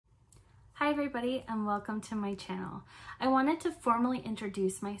Hi everybody and welcome to my channel. I wanted to formally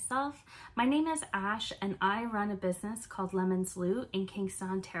introduce myself. My name is Ash and I run a business called Lemons Loot in Kingston,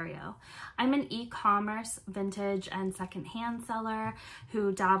 Ontario. I'm an e-commerce, vintage and secondhand seller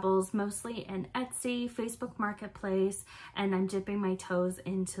who dabbles mostly in Etsy, Facebook Marketplace, and I'm dipping my toes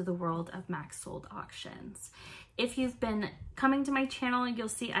into the world of Max Sold auctions. If you've been coming to my channel, you'll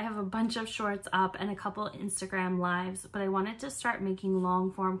see I have a bunch of shorts up and a couple Instagram lives, but I wanted to start making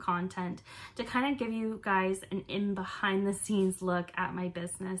long form content to kind of give you guys an in behind the scenes look at my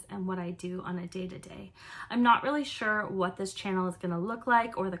business and what I do on a day-to-day. I'm not really sure what this channel is going to look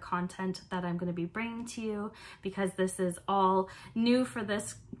like or the content that I'm going to be bringing to you because this is all new for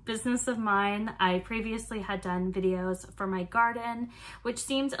this business of mine. I previously had done videos for my garden, which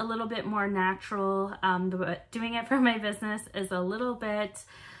seemed a little bit more natural, but doing it for my business is a little bit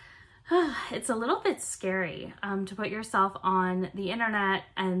it's a little bit scary to put yourself on the internet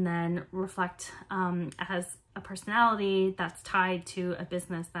and then reflect as a personality that's tied to a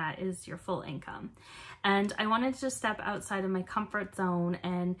business that is your full income. And I wanted to step outside of my comfort zone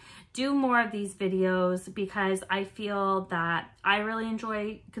and do more of these videos because I feel that I really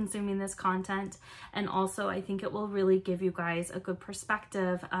enjoy consuming this content, and also I think it will really give you guys a good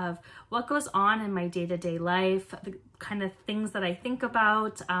perspective of what goes on in my day-to-day life, the kind of things that I think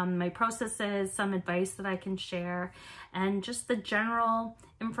about, my processes, some advice that I can share, and just the general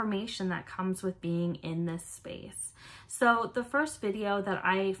information that comes with being in this space. So the first video that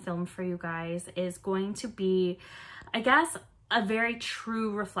I filmed for you guys is going to be, I guess, a very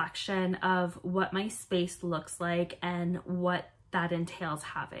true reflection of what my space looks like and what that entails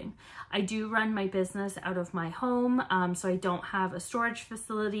having. I do run my business out of my home, so I don't have a storage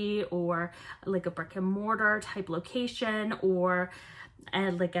facility or like a brick and mortar type location or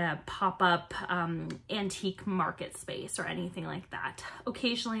like a pop-up antique market space or anything like that.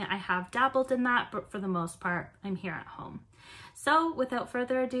 Occasionally I have dabbled in that, but for the most part I'm here at home. So without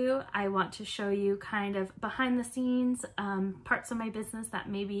further ado, I want to show you kind of behind the scenes parts of my business that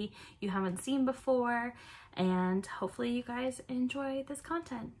maybe you haven't seen before, and hopefully you guys enjoy this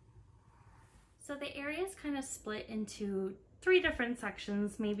content. So the area is kind of split into 3 different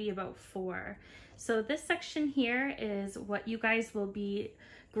sections, maybe about 4. So this section here is what you guys will be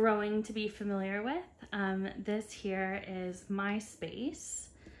growing to be familiar with. This here is my space.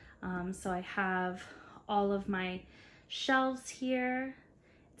 So I have all of my shelves here.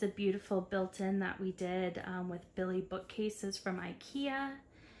 It's a beautiful built-in that we did with Billy bookcases from IKEA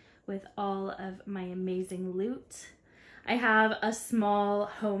with all of my amazing loot. I have a small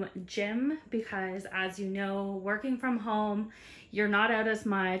home gym because, as you know, working from home, you're not out as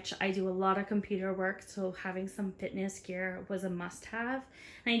much. I do a lot of computer work, so having some fitness gear was a must-have.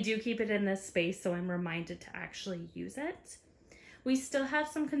 And I do keep it in this space, so I'm reminded to actually use it. We still have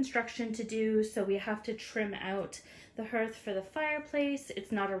some construction to do, so we have to trim out the hearth for the fireplace.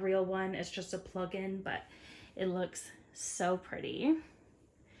 It's not a real one, it's just a plug-in, but it looks so pretty.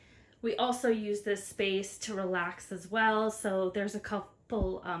 We also use this space to relax as well. So there's a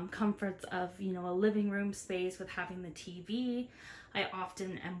couple comforts of, you know, a living room space with having the TV. I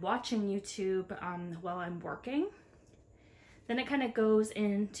often am watching YouTube while I'm working. Then it kind of goes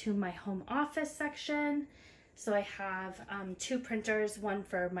into my home office section. So I have 2 printers, one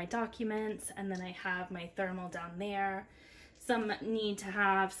for my documents, and then I have my thermal down there. Some need to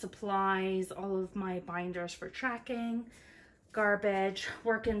have supplies, all of my binders for tracking, garbage,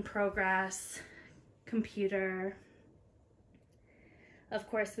 work in progress, computer. Of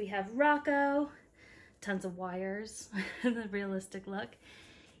course, we have Rocco, tons of wires, the realistic look.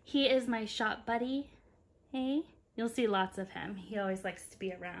 He is my shop buddy. Hey, you'll see lots of him. He always likes to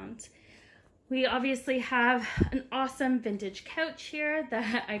be around. We obviously have an awesome vintage couch here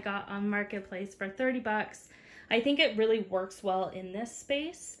that I got on Marketplace for 30 bucks. I think it really works well in this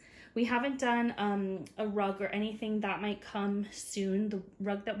space. We haven't done a rug or anything that might come soon. The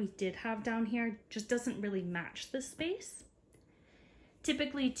rug that we did have down here just doesn't really match the space.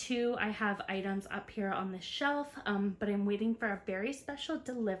 Typically too, I have items up here on the shelf, but I'm waiting for a very special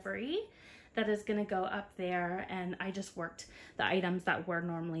delivery that is gonna go up there, and I just worked the items that were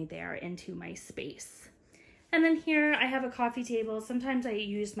normally there into my space. And then here I have a coffee table. Sometimes I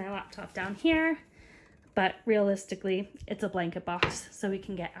use my laptop down here, but realistically, it's a blanket box, so we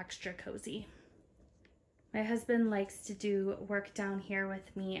can get extra cozy. My husband likes to do work down here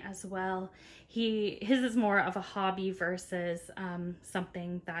with me as well. His is more of a hobby versus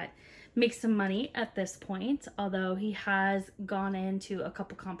something that makes some money at this point, although he has gone into a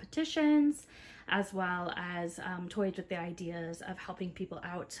couple competitions as well as toyed with the ideas of helping people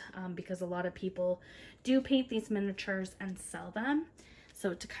out because a lot of people do paint these miniatures and sell them.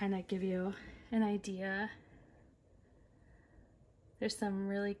 So to kind of give you an idea, there's some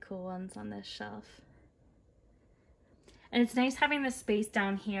really cool ones on this shelf. And it's nice having this space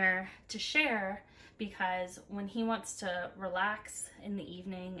down here to share, because when he wants to relax in the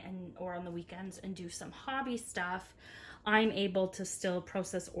evening or on the weekends and do some hobby stuff, I'm able to still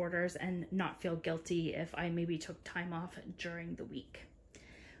process orders and not feel guilty if I maybe took time off during the week.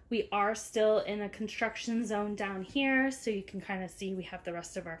 We are still in a construction zone down here, so you can kind of see we have the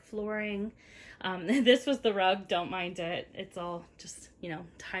rest of our flooring. This was the rug, don't mind it. It's all just,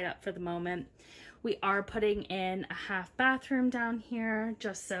 tied up for the moment. We are putting in a half bathroom down here,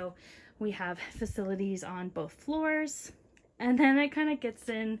 just so we have facilities on both floors. And then it kind of gets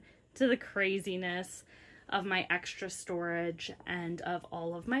into the craziness of my extra storage and of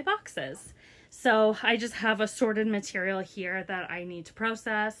all of my boxes. So I just have assorted material here that I need to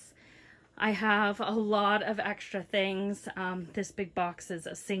process. I have a lot of extra things. This big box is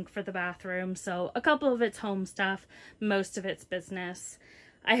a sink for the bathroom, so a couple of it's home stuff, most of it's business.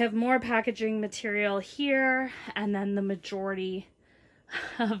 I have more packaging material here, and then the majority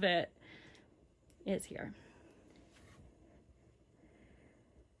of it is here.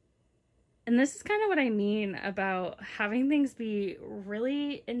 And this is kind of what I mean about having things be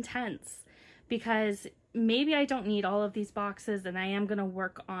really intense, because maybe I don't need all of these boxes and I am going to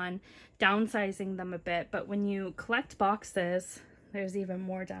work on downsizing them a bit. But when you collect boxes, there's even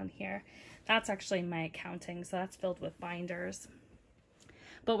more down here. That's actually my accounting, so that's filled with binders.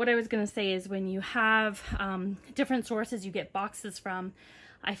 But what I was going to say is when you have different sources you get boxes from,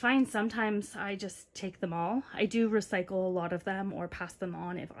 I find sometimes I just take them all. I do recycle a lot of them or pass them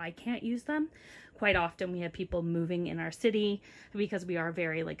on if I can't use them. Quite often we have people moving in our city because we are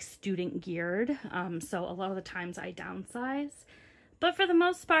very student geared. So a lot of the times I downsize. But for the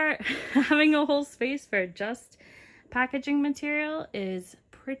most part, having a whole space for just packaging material is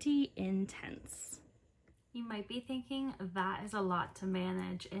pretty intense. You might be thinking that is a lot to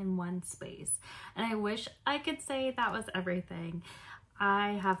manage in one space. And I wish I could say that was everything.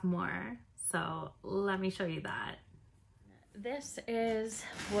 I have more, so let me show you that. This is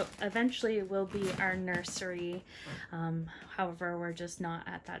what eventually will be our nursery. However, we're just not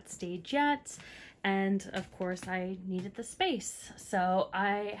at that stage yet. And of course, I needed the space. So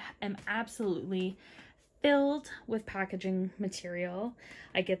I am absolutely filled with packaging material.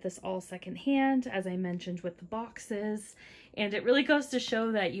 I get this all secondhand, as I mentioned, with the boxes. And it really goes to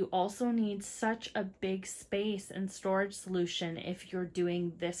show that you also need such a big space and storage solution if you're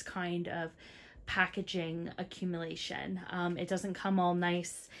doing this kind of packaging accumulation. It doesn't come all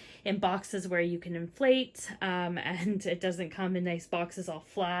nice in boxes where you can inflate, and it doesn't come in nice boxes all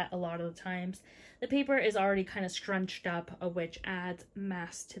flat a lot of the times. The paper is already kind of scrunched up, which adds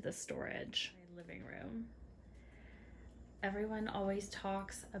mass to the storage. My living room. Everyone always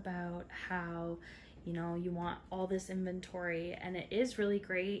talks about how you want all this inventory, and it is really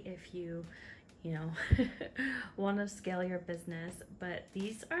great if you want to scale your business, but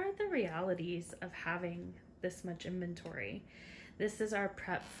these are the realities of having this much inventory. This is our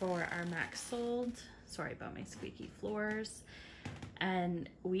prep for our Max Sold. Sorry about my squeaky floors. And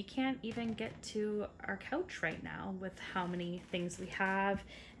we can't even get to our couch right now with how many things we have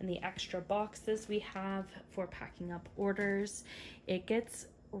and the extra boxes we have for packing up orders. It gets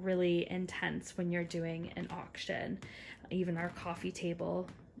really intense when you're doing an auction. Even our coffee table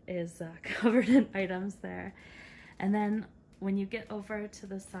is covered in items there. And then when you get over to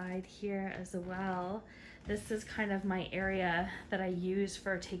the side here as well, this is kind of my area that I use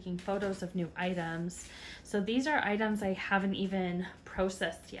for taking photos of new items. So these are items I haven't even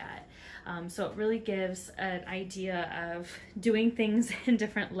processed yet. So it really gives an idea of doing things in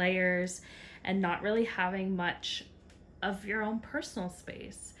different layers and not really having much of your own personal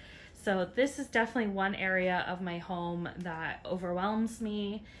space. So this is definitely one area of my home that overwhelms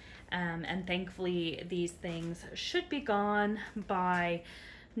me. And thankfully these things should be gone by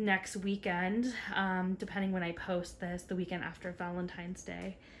next weekend, depending when I post this, the weekend after Valentine's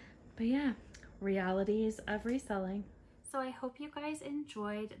Day. But yeah, realities of reselling. So I hope you guys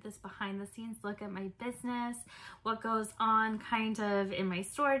enjoyed this behind the scenes look at my business, what goes on kind of in my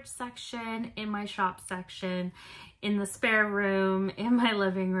storage section, in my shop section, in the spare room, in my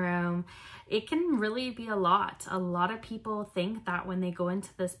living room. It can really be a lot. A lot of people think that when they go into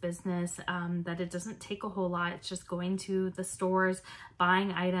this business, that it doesn't take a whole lot. It's just going to the stores,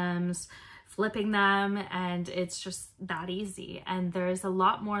 buying items, flipping them, and it's just that easy. And there's a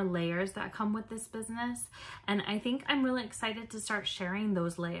lot more layers that come with this business. And I think I'm really excited to start sharing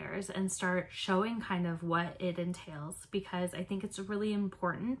those layers and start showing kind of what it entails, because I think it's really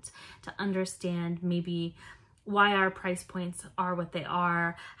important to understand maybe why our price points are what they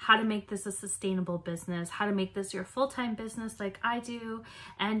are, how to make this a sustainable business, how to make this your full-time business like I do,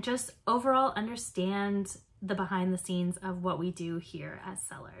 and just overall understand the behind the scenes of what we do here as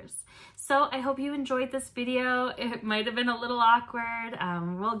sellers. So I hope you enjoyed this video. It might have been a little awkward.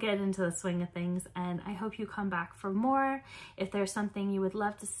 We'll get into the swing of things, and I hope you come back for more. If there's something you would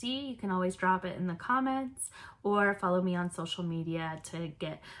love to see, you can always drop it in the comments or follow me on social media to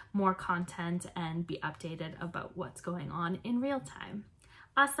get more content and be updated about what's going on in real time.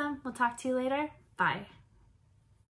 Awesome. We'll talk to you later. Bye.